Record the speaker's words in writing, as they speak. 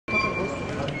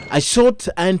A short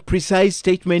and precise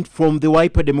statement from the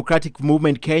Wiper Democratic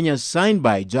Movement Kenya, signed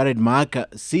by Jared Maaka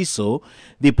Siso,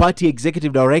 the party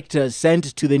executive director,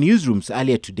 sent to the newsrooms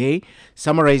earlier today,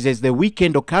 summarizes the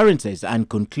weekend occurrences and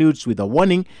concludes with a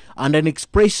warning and an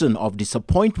expression of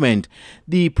disappointment.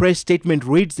 The press statement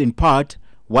reads in part,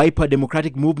 Wiper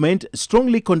Democratic Movement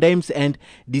strongly condemns and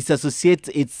disassociates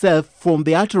itself from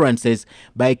the utterances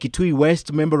by Kitui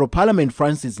West Member of Parliament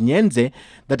Francis Nyenze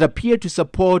that appear to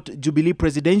support Jubilee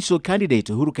presidential candidate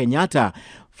Uhuru Kenyatta.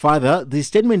 Further, the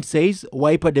statement says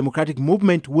Wiper Democratic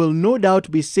Movement will no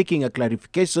doubt be seeking a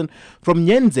clarification from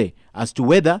Nyenze as to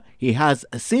whether he has,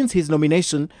 since his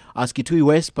nomination as Kitui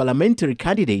West parliamentary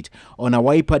candidate on a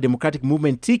Wiper Democratic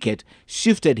Movement ticket,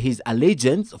 shifted his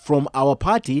allegiance from our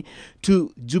party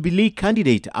to Jubilee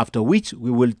candidate, after which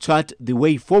we will chart the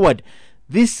way forward.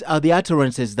 These are the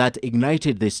utterances that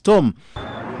ignited the storm.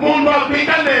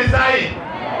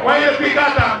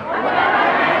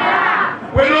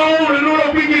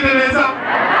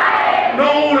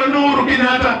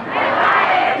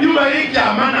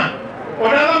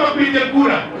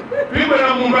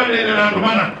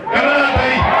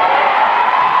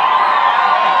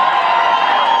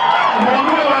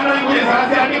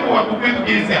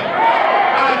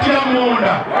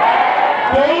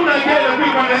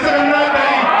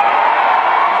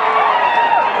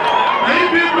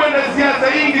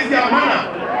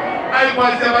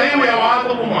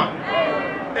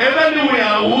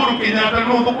 Uhuru Kenyatta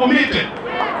no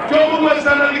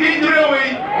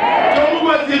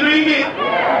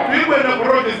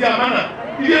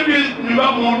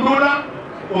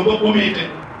committed.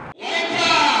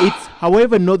 It's,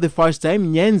 however, not the first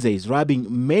time Nyenze is rubbing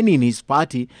many in his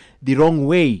party the wrong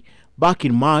way. Back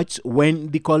in March,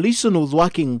 when the coalition was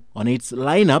working on its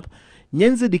lineup,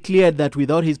 Nyenze declared that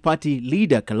without his party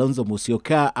leader Kalonzo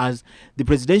Musyoka as the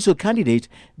presidential candidate,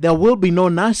 there will be no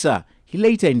NASA. He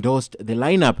later endorsed the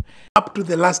lineup. Up to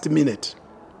the last minute,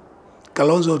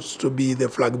 Kalonzo was to be the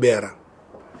flag bearer.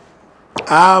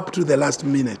 Up to the last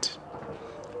minute.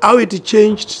 How it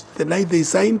changed the night they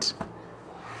signed,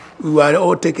 we were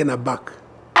all taken aback.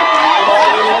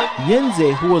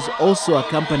 Nyenze, who was also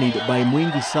accompanied by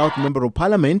Mwingi South Member of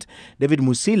Parliament David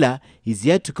Musila, is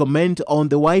yet to comment on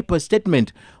the Wiper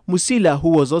statement. Musila, who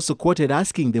was also quoted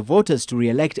asking the voters to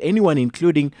re-elect anyone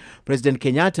including President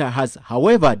Kenyatta, has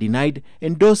however denied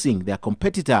endorsing their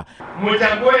competitor.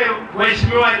 Mchague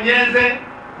Mheshimiwa Nyenze,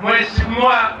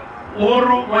 Mheshimiwa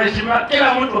Uhuru, Mheshimiwa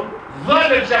kila mtu,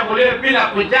 zote tuchaguliwe bila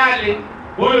kujali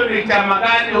huyu ni chama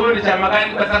gani, huyu ni chama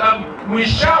gani, kwa sababu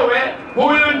mwishowe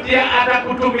huyu ndiye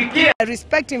atakutumikia. I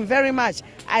respect him very much.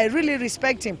 I really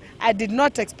respect him. I did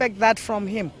not expect that from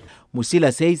him.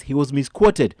 Musila says he was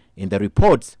misquoted in the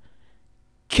reports.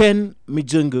 Ken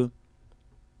Mijungu,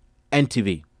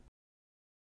 NTV.